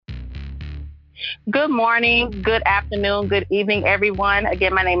Good morning, good afternoon, good evening, everyone.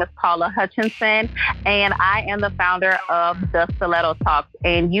 Again, my name is Paula Hutchinson, and I am the founder of the Stiletto Talks.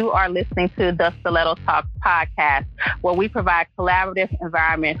 And you are listening to the Stiletto Talks podcast, where we provide collaborative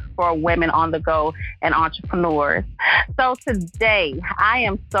environment for women on the go and entrepreneurs. So today, I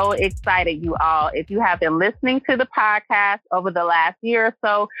am so excited, you all. If you have been listening to the podcast over the last year or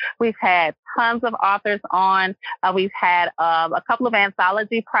so, we've had tons of authors on. We've had a couple of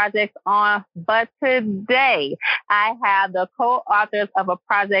anthology projects on, but today I have the co-authors of a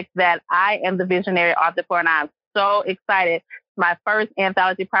project that I am the visionary author for, and I'm so excited. It's my first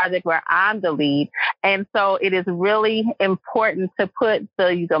anthology project where I'm the lead. And so it is really important to put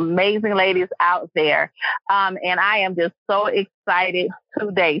these amazing ladies out there. And I am just so excited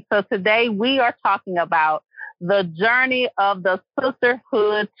today. So today we are talking about the journey of the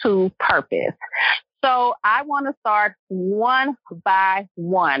sisterhood to purpose. So I want to start one by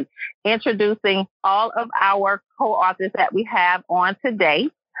one, introducing all of our co-authors that we have on today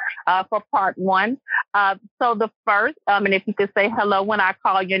for part one. So the first, and if you could say hello when I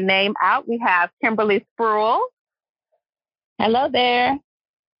call your name out, we have Kimberly Spruill. Hello there.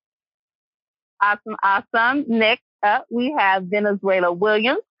 Awesome. Next up, we have Venezuela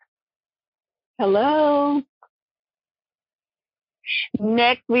Williams. Hello.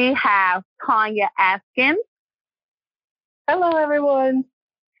 Next, we have Tonia Askins. Hello, everyone.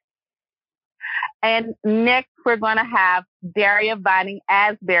 And next, we're going to have Daria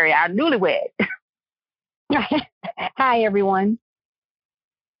Vinning-Asberry, our newlywed. Hi, everyone.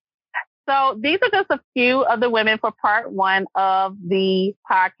 So these are just a few of the women for part one of the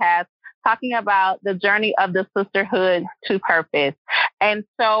podcast, talking about the journey of the sisterhood to purpose. And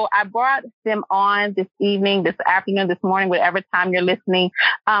so I brought them on this evening, this afternoon, this morning, whatever time you're listening,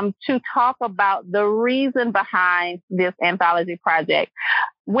 to talk about the reason behind this anthology project.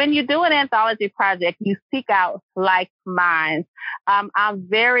 When you do an anthology project, you seek out like minds. I'm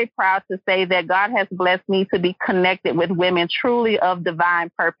very proud to say that God has blessed me to be connected with women truly of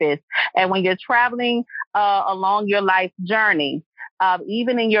divine purpose. And when you're traveling along your life journey,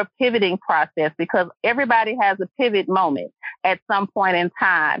 even in your pivoting process, because everybody has a pivot moment at some point in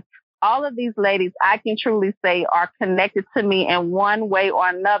time. All of these ladies, I can truly say, are connected to me in one way or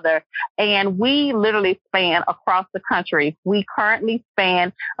another. And we literally span across the country. We currently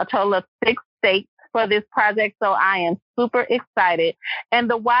span a total of 6 states for this project. So I am super excited. And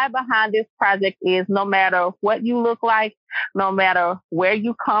the why behind this project is no matter what you look like, no matter where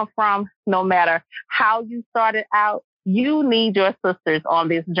you come from, no matter how you started out, you need your sisters on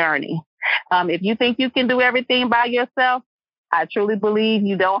this journey. If you think you can do everything by yourself, I truly believe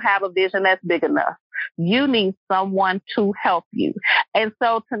you don't have a vision that's big enough. You need someone to help you. And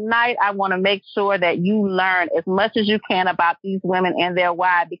so tonight, I want to make sure that you learn as much as you can about these women and their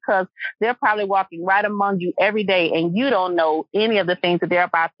why, because they're probably walking right among you every day and you don't know any of the things that they're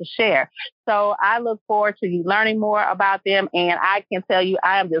about to share. So I look forward to you learning more about them. And I can tell you,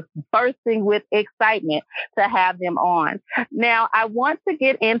 I am just bursting with excitement to have them on. Now, I want to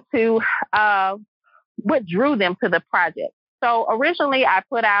get into what drew them to the project. So originally, I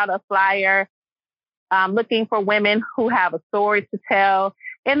put out a flyer looking for women who have a story to tell,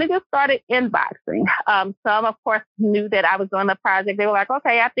 and they just started inboxing. Some, of course, knew that I was on the project. They were like,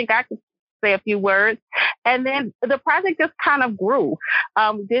 okay, I think I could say a few words. And then the project just kind of grew.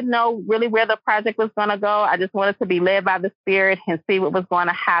 Didn't know really where the project was going to go. I just wanted to be led by the Spirit and see what was going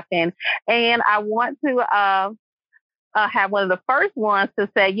to happen. And I want to have one of the first ones to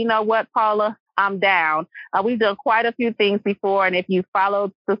say, you know what, Paula, I'm down. We've done quite a few things before. And if you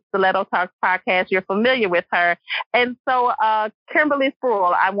followed the Stiletto Talks podcast, you're familiar with her. And so, Kimberly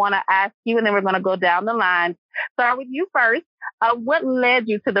Spruill, I want to ask you, and then we're going to go down the line. Start with you first. What led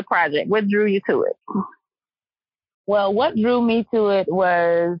you to the project? What drew you to it? Well, what drew me to it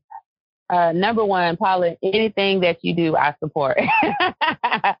was, number one, Paula, anything that you do, I support.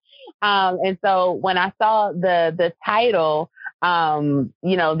 And so when I saw the title,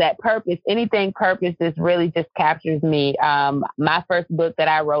 that purpose, anything purpose, this really just captures me. My first book that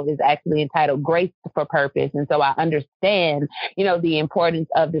I wrote is actually entitled Grace for Purpose. And so I understand, the importance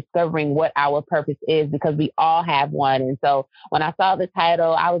of discovering what our purpose is, because we all have one. And so when I saw the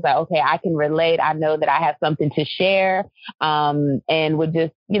title, I was like, okay, I can relate. I know that I have something to share, and would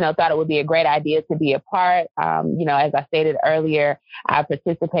just, thought it would be a great idea to be a part. As I stated earlier, I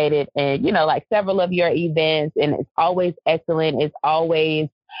participated in, like several of your events, and it's always excellent. It's always,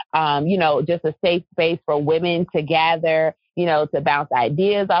 just a safe space for women to gather, to bounce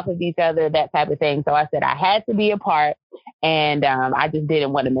ideas off of each other, that type of thing. So I said I had to be a part, and I just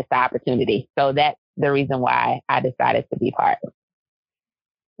didn't want to miss the opportunity. So that's the reason why I decided to be part.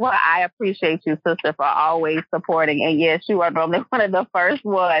 Well, I appreciate you, sister, for always supporting. And yes, you are normally one of the first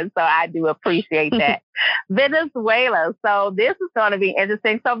ones. So I do appreciate that. Venezuela. So this is going to be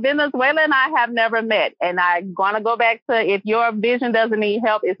interesting. So Venezuela and I have never met. And I'm going to go back to, if your vision doesn't need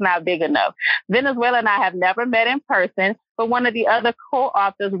help, it's not big enough. Venezuela and I have never met in person, but one of the other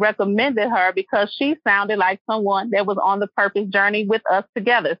co-authors recommended her because she sounded like someone that was on the purpose journey with us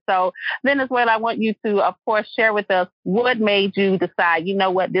together. So Venezuela, I want you to, of course, share with us what made you decide, you know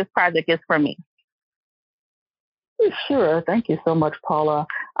what, this project is for me. Sure. Thank you so much, Paula.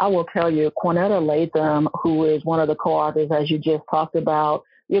 I will tell you, Cornetta Latham, who is one of the co-authors, as you just talked about,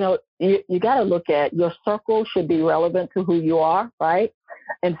 you know, you got to look at your circle should be relevant to who you are, right?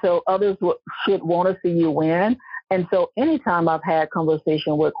 And so others should want to see you win. And so anytime I've had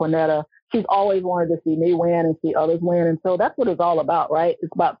conversation with Cornetta, she's always wanted to see me win and see others win. And so that's what it's all about, right?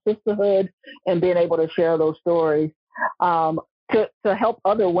 It's about sisterhood and being able to share those stories to help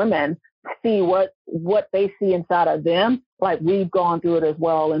other women see what they see inside of them, like we've gone through it as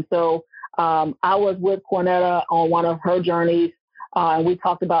well. And so I was with Cornetta on one of her journeys, and we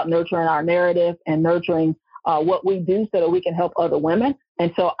talked about nurturing our narrative and nurturing what we do so that we can help other women.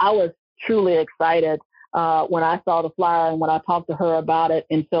 And so I was truly excited when I saw the flyer and when I talked to her about it.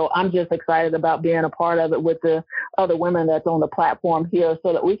 And so I'm just excited about being a part of it with the other women that's on the platform here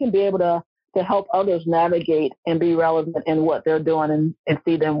so that we can be able to help others navigate and be relevant in what they're doing and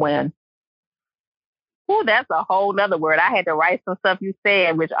see them win. Oh, that's a whole nother word. I had to write some stuff you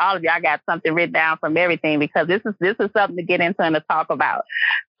said, which all of y'all got something written down from everything because this is something to get into and to talk about.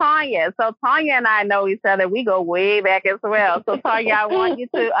 Tonia. So Tonia and I know each other. We go way back as well. So Tonia, I want you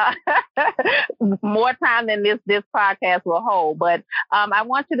to more time than this podcast will hold, but I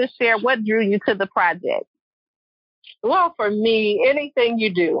want you to share what drew you to the project. Well, for me, anything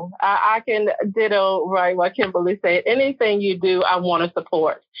you do, I can ditto right what Kimberly said. Anything you do, I want to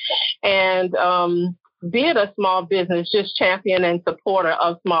support. And be it a small business, just champion and supporter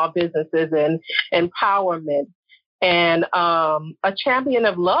of small businesses and empowerment and a champion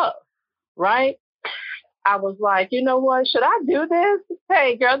of love, right? I was like, you know what, should I do this?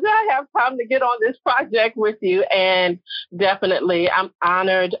 Hey, girl, do I have time to get on this project with you? And definitely, I'm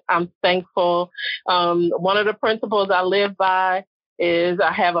honored. I'm thankful. One of the principles I live by is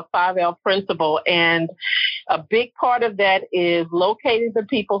I have a 5L principle. And a big part of that is locating the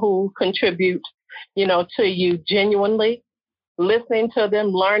people who contribute, to you genuinely, listening to them,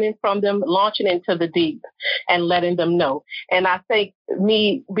 learning from them, launching into the deep and letting them know. And I think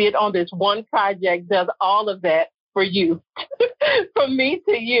me, be it on this one project, does all of that for you, from me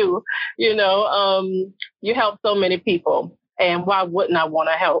to you. You help so many people. And why wouldn't I want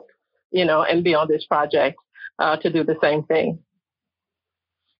to help, and be on this project to do the same thing?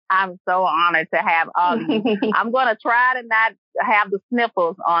 I'm so honored to have all of you. I'm going to try to not have the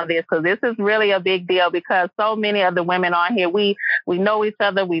sniffles on this because this is really a big deal because so many of the women on here, we know each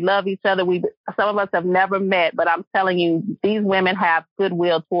other, we love each other. Some of us have never met, but I'm telling you, these women have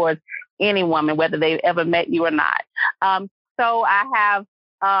goodwill towards any woman, whether they've ever met you or not. So I have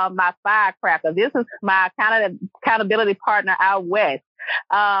my firecracker. This is my accountability partner out west.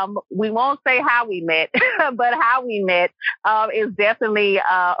 We won't say how we met, but how we met is definitely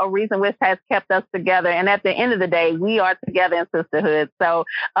a reason which has kept us together. And at the end of the day, we are together in sisterhood. So,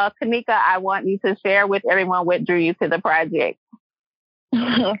 Kanika, I want you to share with everyone what drew you to the project.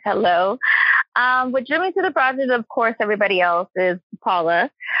 Hello. What drew me to the project, of course, everybody else is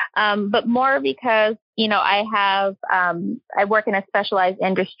Paula, but more because, I work in a specialized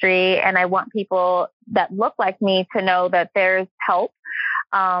industry and I want people that look like me to know that there's help.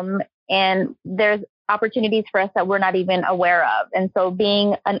 And there's opportunities for us that we're not even aware of. And so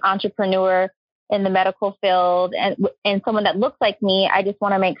being an entrepreneur in the medical field and someone that looks like me, I just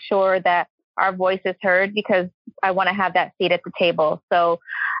want to make sure that our voice is heard because I want to have that seat at the table. So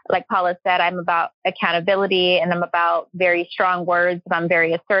like Paula said, I'm about accountability and I'm about very strong words and I'm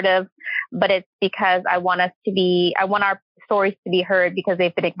very assertive, but it's because I want our stories to be heard because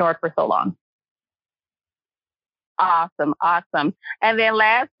they've been ignored for so long. Awesome. And then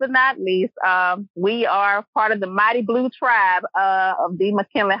last but not least, we are part of the Mighty Blue Tribe of the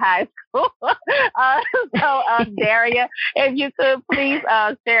McKinley High School. So, Daria, if you could please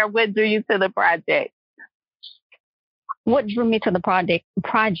share what drew you to the project. What drew me to the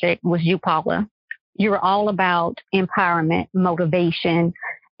project was you, Paula. You're all about empowerment, motivation,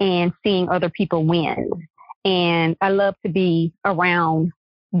 and seeing other people win. And I love to be around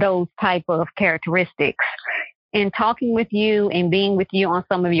those type of characteristics. And talking with you and being with you on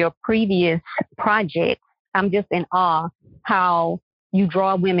some of your previous projects, I'm just in awe how you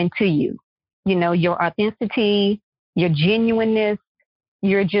draw women to you. Your authenticity, your genuineness,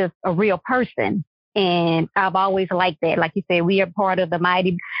 you're just a real person. And I've always liked that. Like you said, we are part of the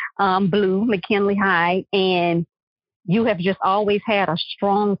mighty Blue, McKinley High, and you have just always had a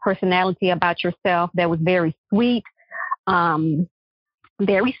strong personality about yourself that was very sweet,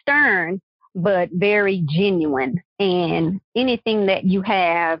 very stern, but very genuine. And anything that you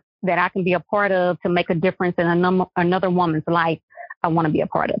have that I can be a part of to make a difference in another woman's life, I want to be a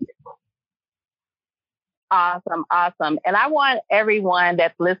part of it. Awesome, awesome. And I want everyone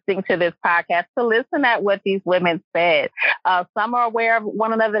that's listening to this podcast to listen at what these women said. Some are aware of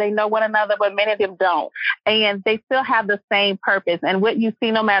one another, they know one another, but many of them don't. And they still have the same purpose. And what you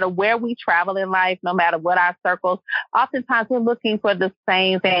see, no matter where we travel in life, no matter what our circles, oftentimes we're looking for the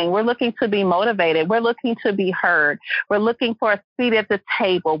same thing. We're looking to be motivated. We're looking to be heard. We're looking for a seat at the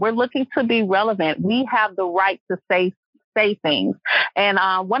table. We're looking to be relevant. We have the right to say things. And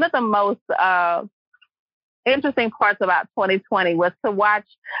one of the most interesting parts about 2020 was to watch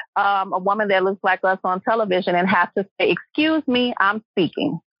a woman that looks like us on television and have to say, "Excuse me, I'm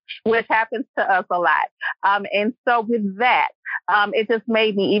speaking," which happens to us a lot. And so with that, it just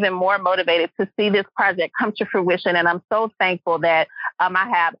made me even more motivated to see this project come to fruition. And I'm so thankful that I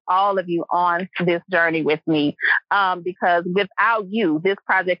have all of you on this journey with me, because without you, this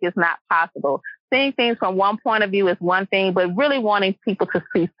project is not possible. Seeing things from one point of view is one thing, but really wanting people to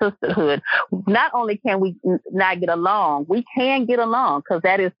see sisterhood. Not only can we not get along, we can get along, because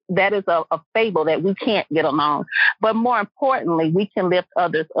that is a fable that we can't get along. But more importantly, we can lift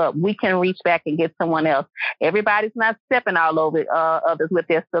others up. We can reach back and get someone else. Everybody's not stepping all over others with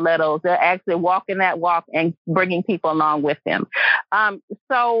their stilettos. They're actually walking that walk and bringing people along with them.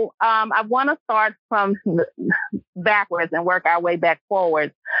 So I want to start from backwards and work our way back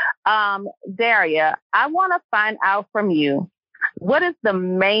forwards. Daria, I want to find out from you, what is the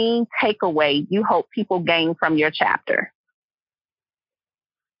main takeaway you hope people gain from your chapter?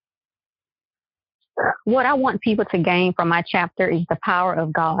 What I want people to gain from my chapter is the power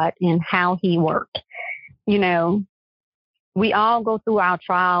of God and how he worked. You know, we all go through our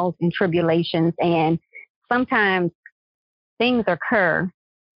trials and tribulations, and sometimes things occur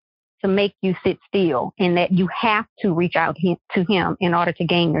to make you sit still, and that you have to reach out to him in order to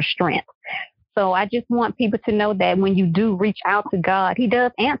gain your strength. So I just want people to know that when you do reach out to God, he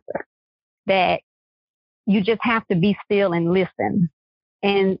does answer, that you just have to be still and listen.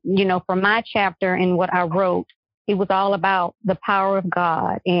 And, you know, for my chapter and what I wrote, it was all about the power of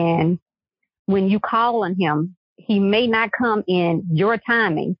God. And when you call on him, he may not come in your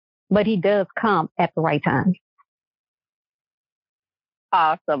timing, but he does come at the right time.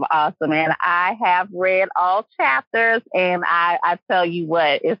 Awesome, awesome. And I have read all chapters, and I tell you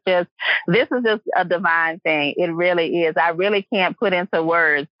what, this is just a divine thing. It really is. I really can't put into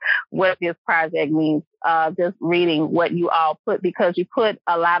words what this project means, just reading what you all put, because you put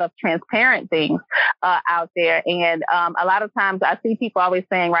a lot of transparent things out there. And a lot of times I see people always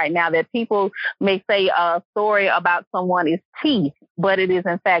saying right now that people may say a story about someone is teeth, but it is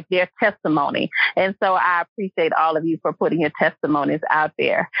in fact their testimony. And so I appreciate all of you for putting your testimonies out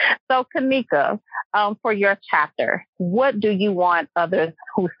there. So Kanika, for your chapter, what do you want others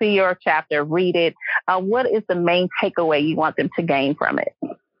who see your chapter read it? What is the main takeaway you want them to gain from it?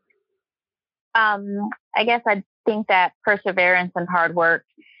 I guess I think that perseverance and hard work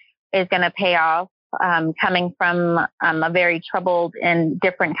is going to pay off. Coming from a very troubled and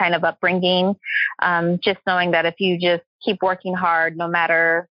different kind of upbringing, just knowing that if you just keep working hard, no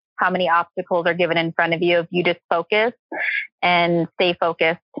matter how many obstacles are given in front of you, if you just focus and stay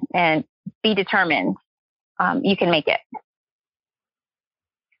focused and be determined, you can make it.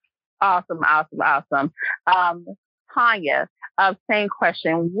 Awesome, awesome, awesome. Tonia, same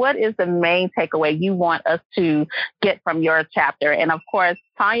question. What is the main takeaway you want us to get from your chapter? And of course,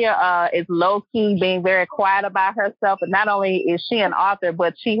 Tonia is low-key being very quiet about herself. And not only is she an author,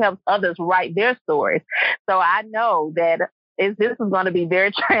 but she helps others write their stories. So I know that this is going to be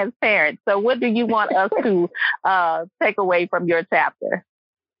very transparent. So what do you want us to take away from your chapter?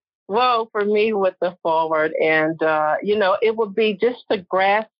 Well, for me, with the forward, and, it would be just to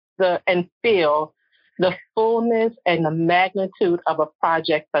grasp and feel the fullness and the magnitude of a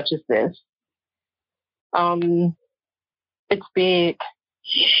project such as this. It's big.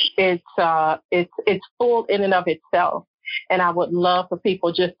 It's full in and of itself. And I would love for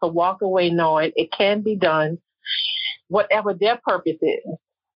people just to walk away knowing it can be done, whatever their purpose is,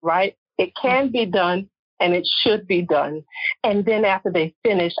 right? It can be done, and it should be done. And then after they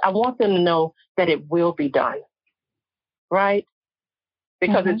finish, I want them to know that it will be done, right?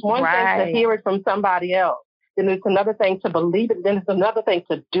 Because it's one thing to hear it from somebody else. Then it's another thing to believe it. Then it's another thing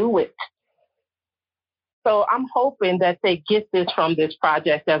to do it. So I'm hoping that they get this from this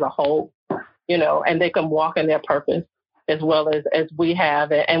project as a whole, and they can walk in their purpose as well as we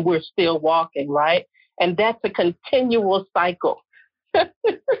have, and we're still walking, right? And that's a continual cycle. So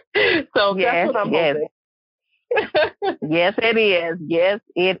that's what I'm hoping. Yes, it is. Yes,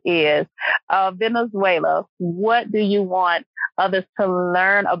 it is. Venezuela, what do you want others to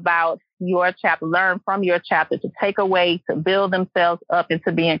learn about your chapter, learn from your chapter, to take away, to build themselves up, and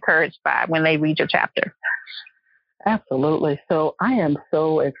to be encouraged by when they read your chapter? Absolutely. So I am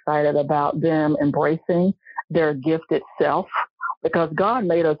so excited about them embracing their gifted self, because God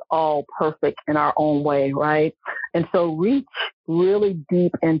made us all perfect in our own way, right? And so reach really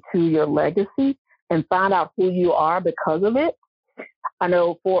deep into your legacy and find out who you are because of it. I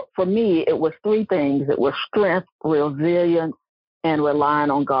know for me, it was three things. It was strength, resilience, and relying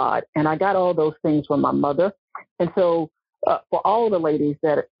on God. And I got all those things from my mother. And so for all the ladies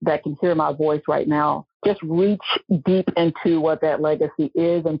that can hear my voice right now, just reach deep into what that legacy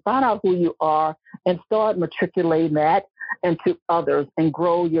is and find out who you are and start matriculating that into others and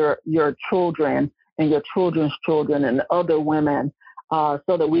grow your children and your children's children and other women so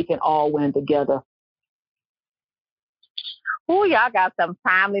that we can all win together. Oh, y'all got some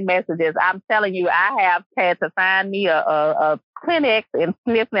timely messages. I'm telling you, I have had to find me a Kleenex and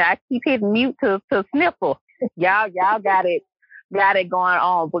sniffing. I keep hitting mute to sniffle. Y'all got it going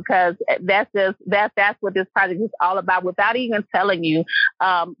on, because that's what this project is all about, without even telling you.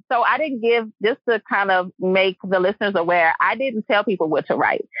 So I didn't give, just to kind of make the listeners aware, I didn't tell people what to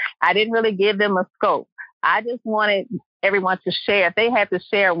write. I didn't really give them a scope. I just wanted everyone to share. If they had to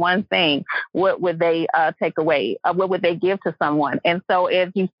share one thing, what would they take away? What would they give to someone? And so if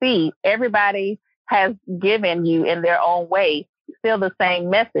you see, everybody has given you in their own way still the same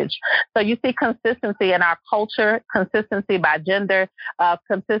message. So you see consistency in our culture, consistency by gender,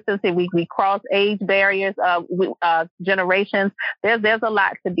 consistency. We cross age barriers, generations. There's a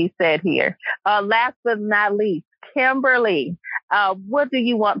lot to be said here. Last but not least, Kimberly, what do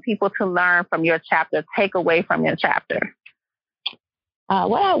you want people to learn from your chapter, take away from your chapter?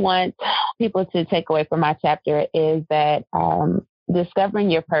 What I want people to take away from my chapter is that discovering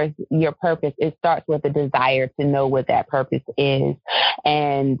your purpose, it starts with a desire to know what that purpose is.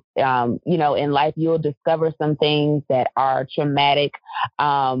 And, in life, you'll discover some things that are traumatic,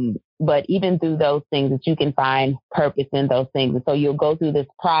 but even through those things, that you can find purpose in those things. And so you'll go through this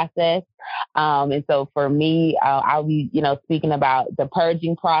process. And so for me, I'll be, speaking about the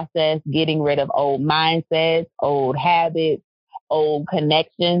purging process, getting rid of old mindsets, old habits, old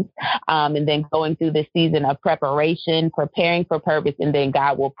connections, and then going through the season of preparation, preparing for purpose, and then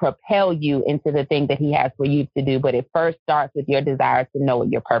God will propel you into the thing that He has for you to do. But it first starts with your desire to know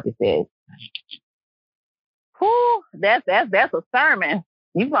what your purpose is. Whew, that's a sermon.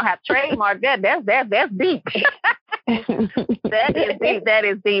 You're gonna have to trademark that. That's deep. That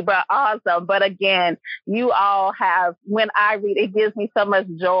is deep, but awesome. But again, you all have, when I read, it gives me so much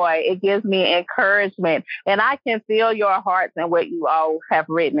joy. It gives me encouragement, and I can feel your hearts and what you all have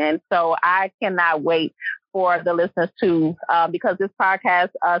written. And so I cannot wait for the listeners to, because this podcast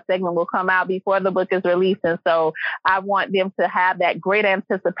segment will come out before the book is released. And so I want them to have that great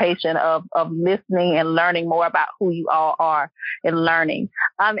anticipation of listening and learning more about who you all are and learning.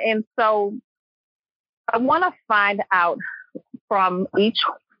 And so I want to find out from each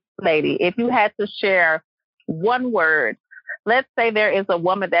lady, if you had to share one word. Let's say there is a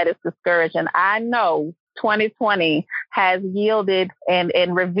woman that is discouraged, and I know 2020 has yielded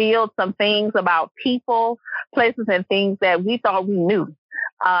and revealed some things about people, places, and things that we thought we knew.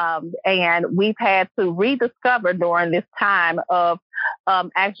 And we've had to rediscover during this time of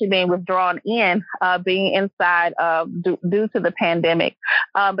actually being withdrawn in, being inside due to the pandemic.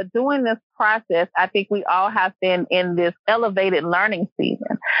 But during this process, I think we all have been in this elevated learning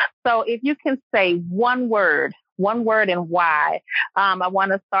season. So if you can say one word and why, I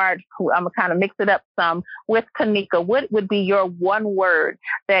want to start, I'm going to kind of mix it up some with Kanika. What would be your one word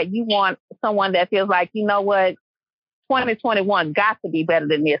that you want someone that feels like, you know what, 2021 got to be better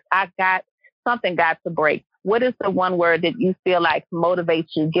than this. Something got to break. What is the one word that you feel like motivates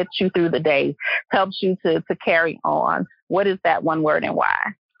you, gets you through the day, helps you to carry on? What is that one word and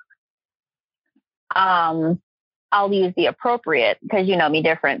why? I'll use the appropriate, because you know me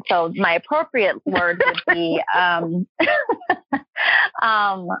different. So my appropriate word would be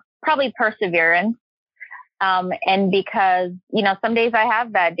probably perseverance. And because, some days I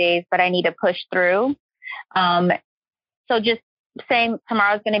have bad days, but I need to push through. So just saying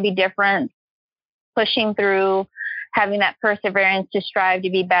tomorrow's going to be different, pushing through, having that perseverance to strive to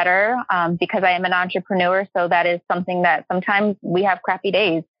be better, because I am an entrepreneur. So that is something that sometimes we have crappy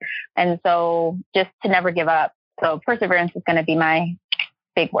days. And so just to never give up. So perseverance is going to be my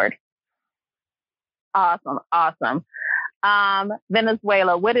big word. Awesome.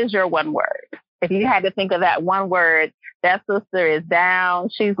 Venezuela, what is your one word? If you had to think of that one word, that sister is down.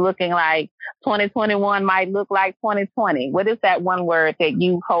 She's looking like 2021 might look like 2020. What is that one word that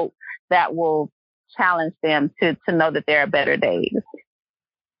you hope that will challenge them to know that there are better days?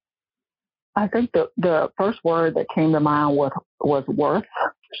 I think the first word that came to mind was worth.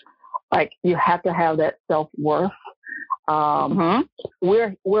 Like, you have to have that self-worth.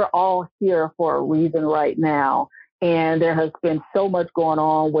 We're all here for a reason right now. And there has been so much going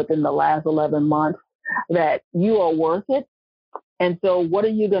on within the last 11 months that you are worth it. And so what are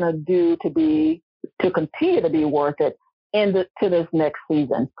you going to do to continue to be worth it to this next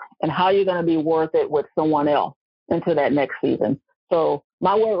season? And how are you going to be worth it with someone else into that next season? So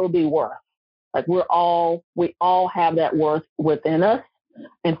my word will be worth. Like, we all have that worth within us.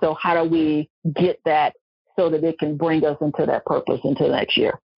 And so how do we get that so that it can bring us into that purpose into next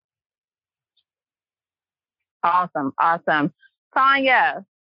year? Awesome. Tonia,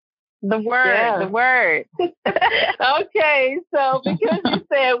 the word. Okay, so because you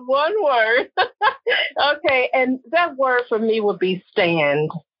said one word, okay, and that word for me would be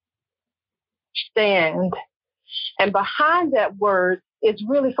stand. Stand. And behind that word is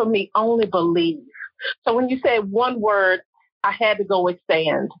really for me only believe. So when you said one word, I had to go with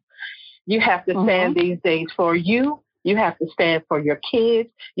stand. You have to stand these days for you. You have to stand for your kids.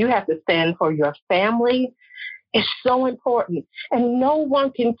 You have to stand for your family. It's so important. And no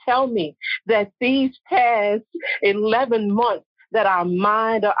one can tell me that these past 11 months that our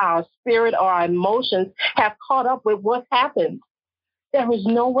mind or our spirit or our emotions have caught up with what's happened. There is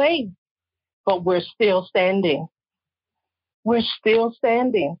no way. But we're still standing. We're still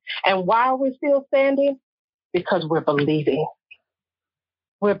standing. And why are we still standing? Because we're believing.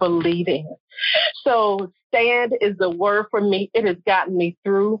 We're believing. So stand is the word for me. It has gotten me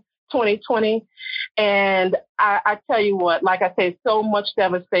through 2020. And I tell you what, like I said, so much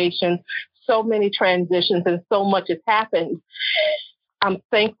devastation, so many transitions, and so much has happened. I'm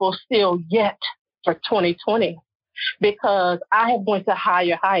thankful still yet for 2020 because I have went to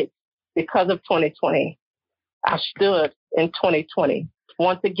higher heights because of 2020. I stood in 2020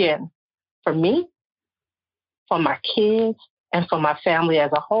 once again for me, for my kids, and for my family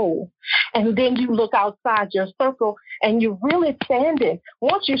as a whole. And then you look outside your circle and you're really standing.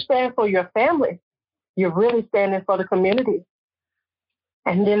 Once you stand for your family, you're really standing for the community.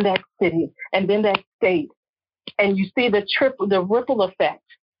 And then that city, and then that state. And you see the ripple effect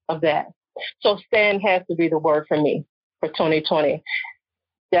of that. So stand has to be the word for me for 2020.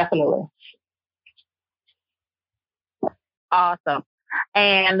 Definitely. Awesome.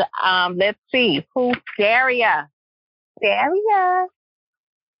 And let's see, who's Daria? Daria.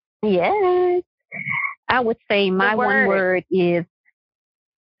 Yes. I would say my one word is,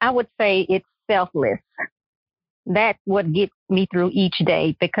 I would say it's selfless. That's what gets me through each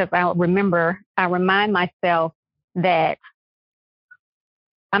day because I remind myself that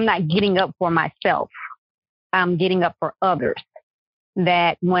I'm not getting up for myself. I'm getting up for others.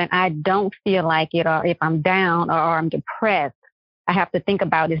 That when I don't feel like it, or if I'm down or I'm depressed, I have to think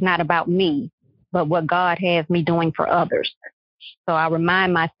about it's not about me, but what God has me doing for others. So I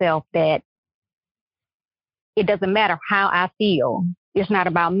remind myself that it doesn't matter how I feel. It's not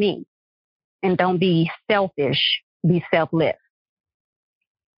about me. And don't be selfish. Be selfless.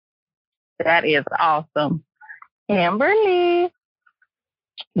 That is awesome. Kimberly.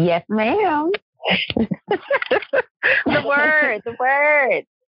 Yes, ma'am. The word.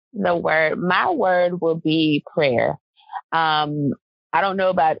 My word will be prayer. I don't know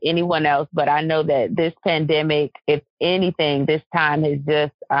about anyone else, but I know that this pandemic, if anything, this time is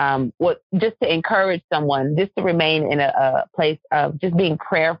just just to encourage someone, just to remain in a place of just being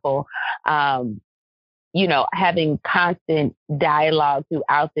prayerful, having constant dialogue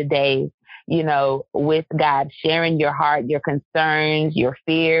throughout the day, with God, sharing your heart, your concerns, your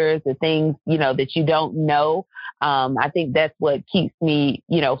fears, the things, that you don't know. I think that's what keeps me,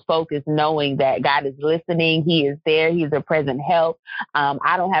 focused, knowing that God is listening. He is there. He's a present help.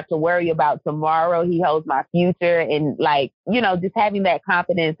 I don't have to worry about tomorrow. He holds my future. And just having that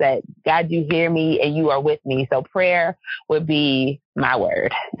confidence that God, you hear me and you are with me. So prayer would be my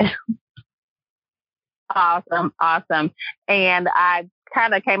word. Awesome. And I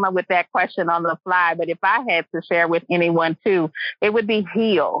kind of came up with that question on the fly, but if I had to share with anyone too, it would be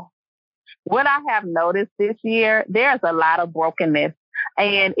heal. What I have noticed this year, there's a lot of brokenness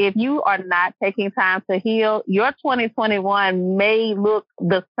And if you are not taking time to heal, your 2021 may look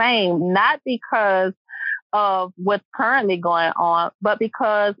the same, not because of what's currently going on, but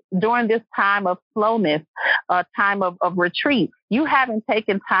because during this time of slowness, a time of retreat, you haven't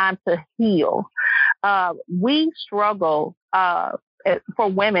taken time to heal. We struggle for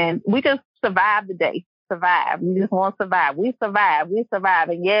women. We just survive the day. Survive. We just want to survive. We survive.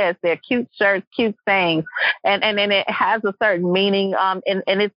 And yes, they're cute shirts, cute things. And it has a certain meaning. And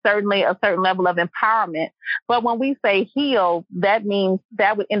it's certainly a certain level of empowerment. But when we say heal, that means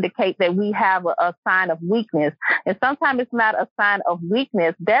that would indicate that we have a sign of weakness. And sometimes it's not a sign of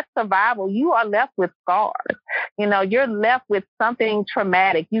weakness. That's survival. You are left with scars. You're left with something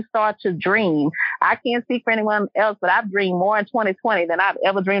traumatic. You start to dream. I can't speak for anyone else, but I've dreamed more in 2020 than I've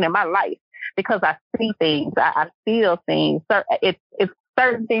ever dreamed in my life. Because I see things, I feel things. It's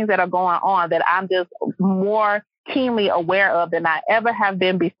certain things that are going on that I'm just more keenly aware of than I ever have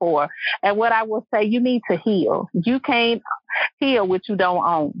been before. And what I will say, you need to heal. You can't heal what you don't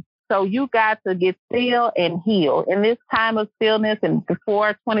own. So you got to get still and heal. In this time of stillness and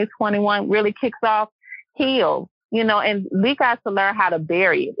before 2021 really kicks off, heal. And we got to learn how to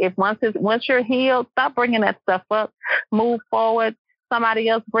bury it. If once you're healed, stop bringing that stuff up, move forward. Somebody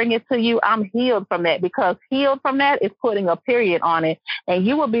else bring it to you. I'm healed from that, because healed from that is putting a period on it. And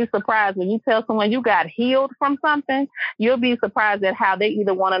you will be surprised when you tell someone you got healed from something. You'll be surprised at how they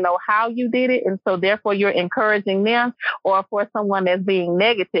either want to know how you did it, and so therefore you're encouraging them, or for someone that's being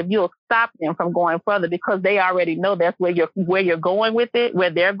negative, you'll stop them from going further because they already know that's where you're going with it, where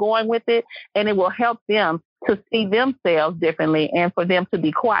they're going with it, and it will help them to see themselves differently and for them to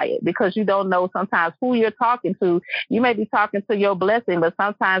be quiet, because you don't know sometimes who you're talking to. You may be talking to your blessing, but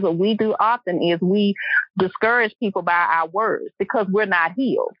sometimes what we do often is we discourage people by our words because we're not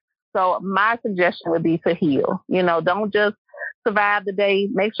healed. So my suggestion would be to heal. Don't just survive the day.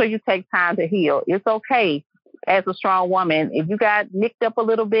 Make sure you take time to heal. It's okay as a strong woman. If you got nicked up a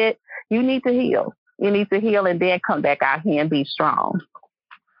little bit, you need to heal. You need to heal and then come back out here and be strong.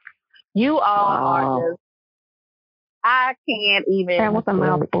 You all are just, I can't even. That was a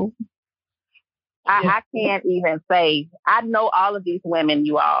mouthful. I can't even say. I know all of these women,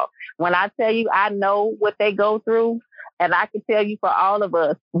 you all. When I tell you I know what they go through, and I can tell you for all of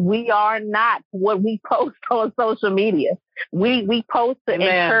us, we are not what we post on social media. We post to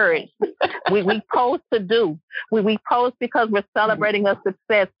encourage. we post to do. We post because we're celebrating a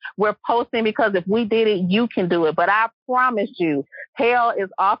success. We're posting because if we did it, you can do it. But I promise you, hell is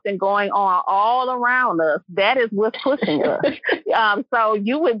often going on all around us. That is what's pushing us. So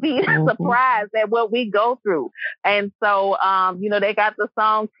you would be surprised at what we go through. And so, they got the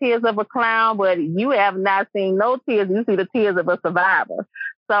song Tears of a Clown, but you have not seen no tears. You see the tears of a survivor.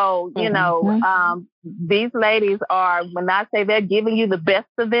 So, these ladies are, when I say they're giving you the best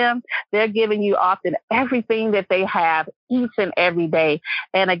of them, they're giving you often everything that they have each and every day.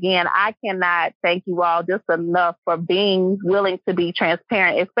 And again, I cannot thank you all just enough for being willing to be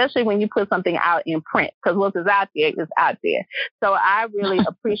transparent, especially when you put something out in print, because what is out there is out there. So I really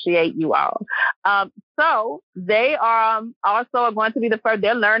appreciate you all. So they are also going to be the first.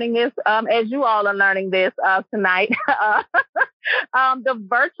 They're learning this as you all are learning this tonight. The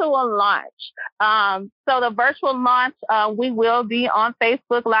virtual launch. So the virtual launch, we will be on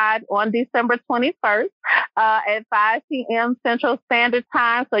Facebook Live on December 21st at 5 p.m. Central Standard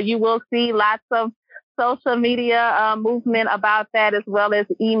Time. So you will see lots of social media movement about that, as well as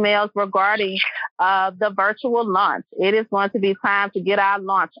emails regarding the virtual launch. It is going to be time to get our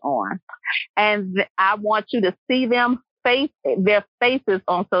launch on. And I want you to see their faces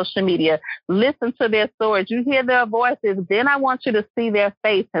on social media. Listen to their stories. You hear their voices. Then I want you to see their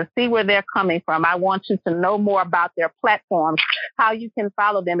face and see where they're coming from. I want you to know more about their platforms, how you can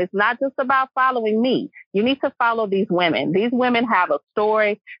follow them. It's not just about following me. You need to follow these women. These women have a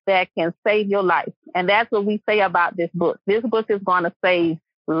story that can save your life. And that's what we say about this book. This book is going to save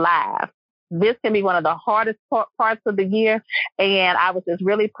lives. This can be one of the hardest parts of the year. And I was just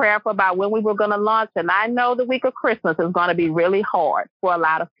really prayerful about when we were going to launch. And I know the week of Christmas is going to be really hard for a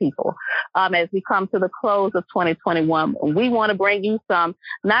lot of people. As we come to the close of 2021, we want to bring you some,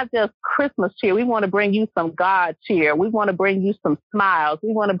 not just Christmas cheer. We want to bring you some God cheer. We want to bring you some smiles.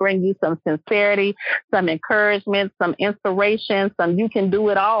 We want to bring you some sincerity, some encouragement, some inspiration, some you can do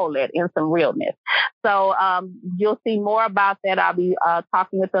it all in some realness. So you'll see more about that. I'll be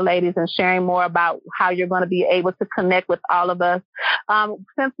talking with the ladies and sharing sharing more about how you're going to be able to connect with all of us.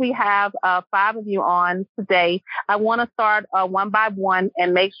 Since we have 5 of you on today, I want to start one by one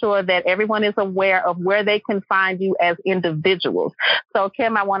and make sure that everyone is aware of where they can find you as individuals. So,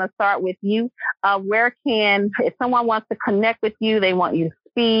 Kim, I want to start with you. If someone wants to connect with you, they want you to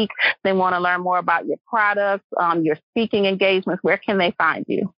speak, they want to learn more about your products, your speaking engagements, where can they find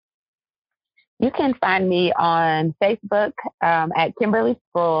you? You can find me on Facebook at Kimberly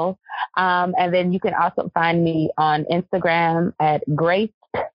Spruill. And then you can also find me on Instagram at Grace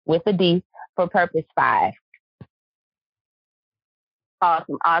with a D for Purpose 5.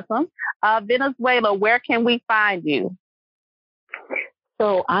 Awesome. Venezuela, where can we find you?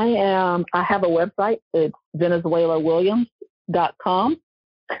 So I have a website. It's VenezuelaWilliams.com.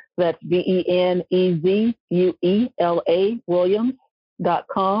 That's Venezuela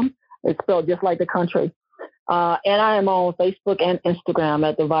Williams.com. It's spelled just like the country. And I am on Facebook and Instagram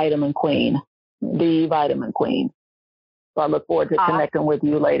at The Vitamin Queen. So I look forward to connecting with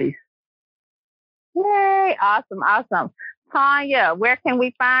you ladies. Yay. Awesome. Tonia, where can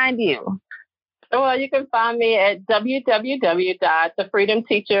we find you? Well, you can find me at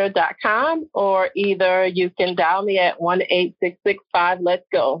www.thefreedomteacher.com, or either you can dial me at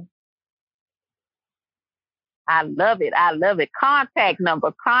 1-866-5-LETS-GO. I love it. Contact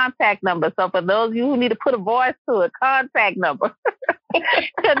number. So for those of you who need to put a voice to it, contact number.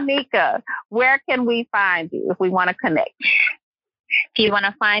 Kanika, where can we find you if we want to connect? If you want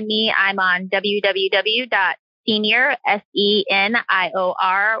to find me, I'm on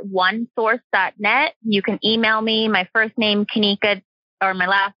www.senior1source.net. You can email me, my first name, Kanika, or my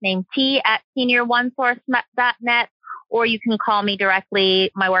last name, T, at senior1source.net. Or you can call me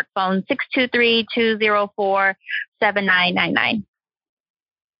directly, my work phone, 623-204-7999.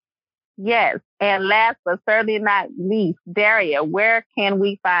 Yes. And last but certainly not least, Daria, where can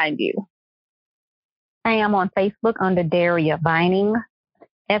we find you? I am on Facebook under Daria Vinning,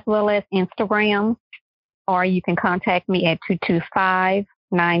 as well as Instagram, or you can contact me at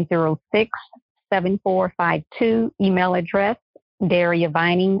 225-906-7452. Email address,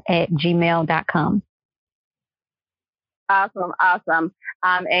 dariavinning@gmail.com. Awesome.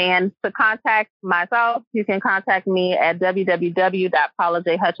 And to contact myself, you can contact me at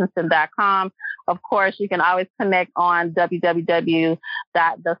www.paulajhutchinson.com. Of course, you can always connect on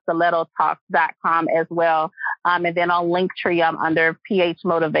www.thestilettotalks.com as well. And then on Linktree, I'm under P Hutch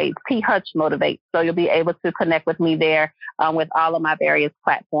Motivates. So you'll be able to connect with me there with all of my various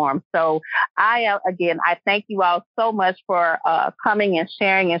platforms. So I thank you all so much for coming and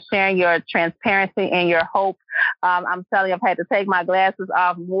sharing your transparency and your hope. I'm telling you, I've had to take my glasses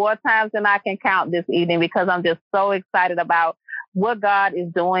off more times than I can count this evening because I'm just so excited about what God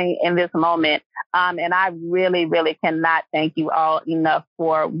is doing in this moment. And I really, really cannot thank you all enough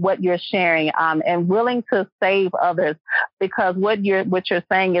for what you're sharing and willing to save others, because what you're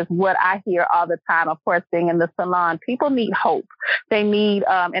saying is what I hear all the time, of course, being in the salon. People need hope. They need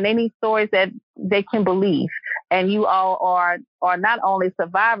and they need stories that they can believe. And you all are not only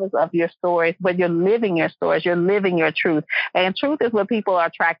survivors of your stories, but you're living your stories. You're living your truth. And truth is what people are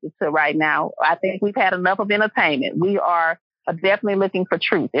attracted to right now. I think we've had enough of entertainment. We are definitely looking for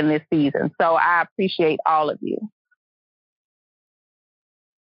truth in this season. So I appreciate all of you.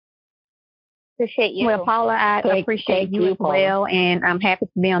 Appreciate you. Well, Paula, I appreciate you as well. And I'm happy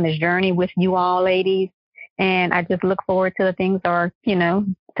to be on this journey with you all, ladies. And I just look forward to the things to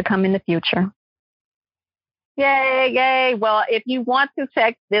come in the future. Yay. Well, if you want to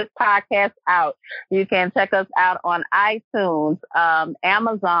check this podcast out, you can check us out on iTunes,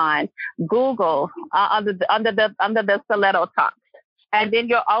 Amazon, Google, under the Stiletto Talks. And then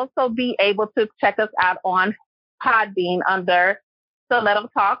you'll also be able to check us out on Podbean under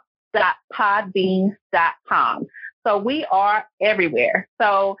stilettotalks.podbean.com. So we are everywhere.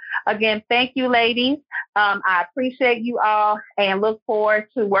 So again, thank you, ladies. I appreciate you all and look forward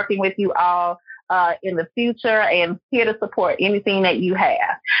to working with you all in the future, and here to support anything that you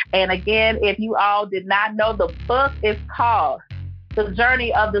have. And again, if you all did not know, the book is called The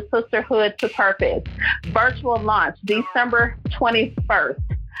Journey of the Sisterhood to Purpose. Virtual launch December 21st,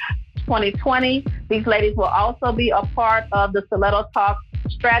 2020. These ladies will also be a part of the Stiletto Talk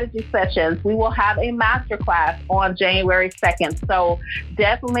strategy sessions. We will have a masterclass on January 2nd. So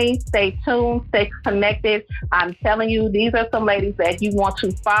definitely stay tuned, stay connected. I'm telling you, these are some ladies that you want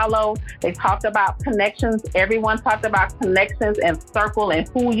to follow. They talked about connections. Everyone talked about connections and circle and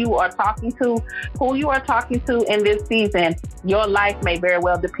who you are talking to. Who you are talking to in this season, your life may very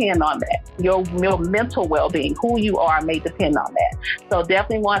well depend on that. Your mental well-being, who you are, may depend on that. So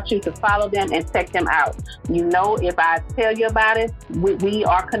definitely want you to follow them and check them out. If I tell you about it, we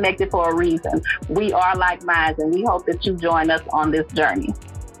are connected for a reason. We are like minds, and we hope that you join us on this journey.